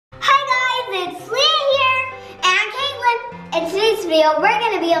video, we're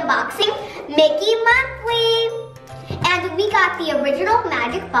going to be unboxing Mickey Monthly. And we got the original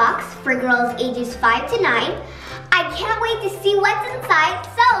magic box for girls ages 5 to 9. I can't wait to see what's inside,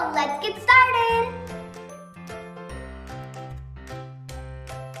 so let's get started.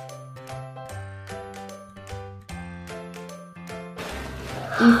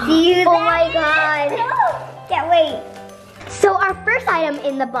 You see who Oh my god. Oh, can't wait. So our first item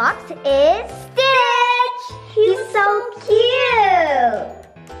in the box is Stitch. He's so cute.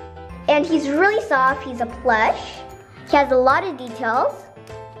 And he's really soft. He's a plush. He has a lot of details.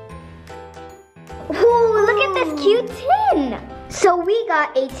 Ooh, look at this cute tin. So we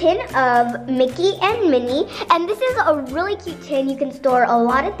got a tin of Mickey and Minnie. And this is a really cute tin. You can store a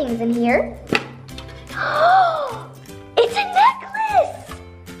lot of things in here. It's a necklace.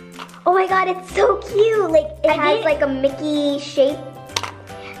 Oh my god, it's so cute. Like it has like a Mickey shaped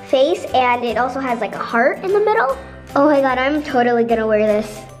face and it also has like a heart in the middle. Oh my god, I'm totally gonna wear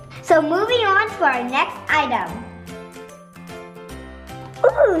this. So moving on to our next item.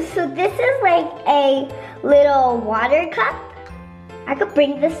 Ooh, so this is like a little water cup. I could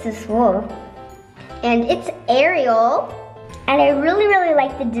bring this to school. And it's Ariel. And I really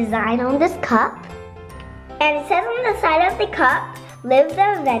like the design on this cup. And it says on the side of the cup, Live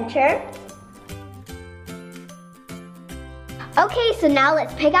the Adventure. Okay, so now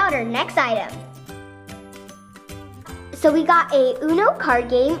let's pick out our next item. So we got a Uno card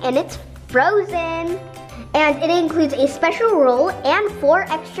game and it's Frozen. And it includes a special rule and 4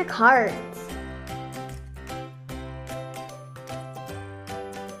 extra cards.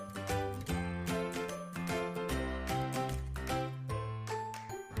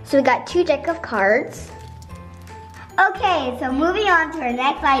 So we got 2 deck of cards. Okay, so moving on to our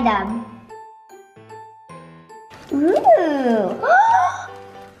next item. Ooh.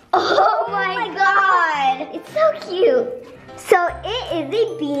 Oh my god. It's so cute. So it is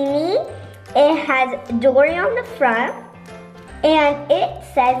a beanie. It has Dory on the front. And it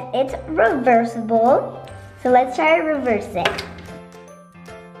says it's reversible. So let's try to reverse it.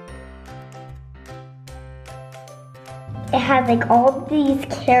 It has like all these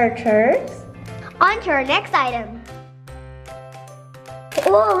characters. On to our next item.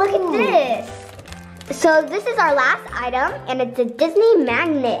 Oh, look at this. So this is our last item and it's a Disney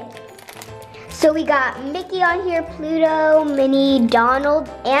magnet. So we got Mickey on here, Pluto, Minnie, Donald,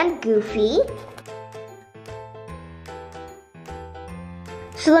 and Goofy.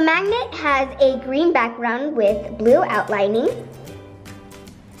 So the magnet has a green background with blue outlining.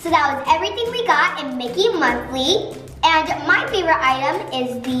 So that was everything we got in Mickey Monthly. And my favorite item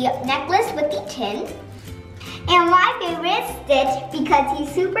is the necklace with the tin. And my favorite is Stitch because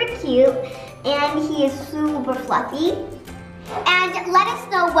he's super cute and he is super fluffy. And let us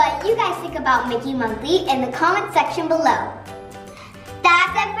know what you guys think about Mickey Monthly in the comment section below.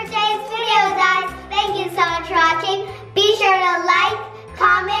 That's it for today's video, guys. Thank you so much for watching. Be sure to like,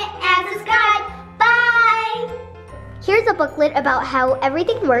 comment, and subscribe. Bye! Here's a booklet about how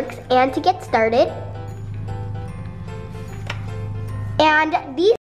everything works and to get started. And these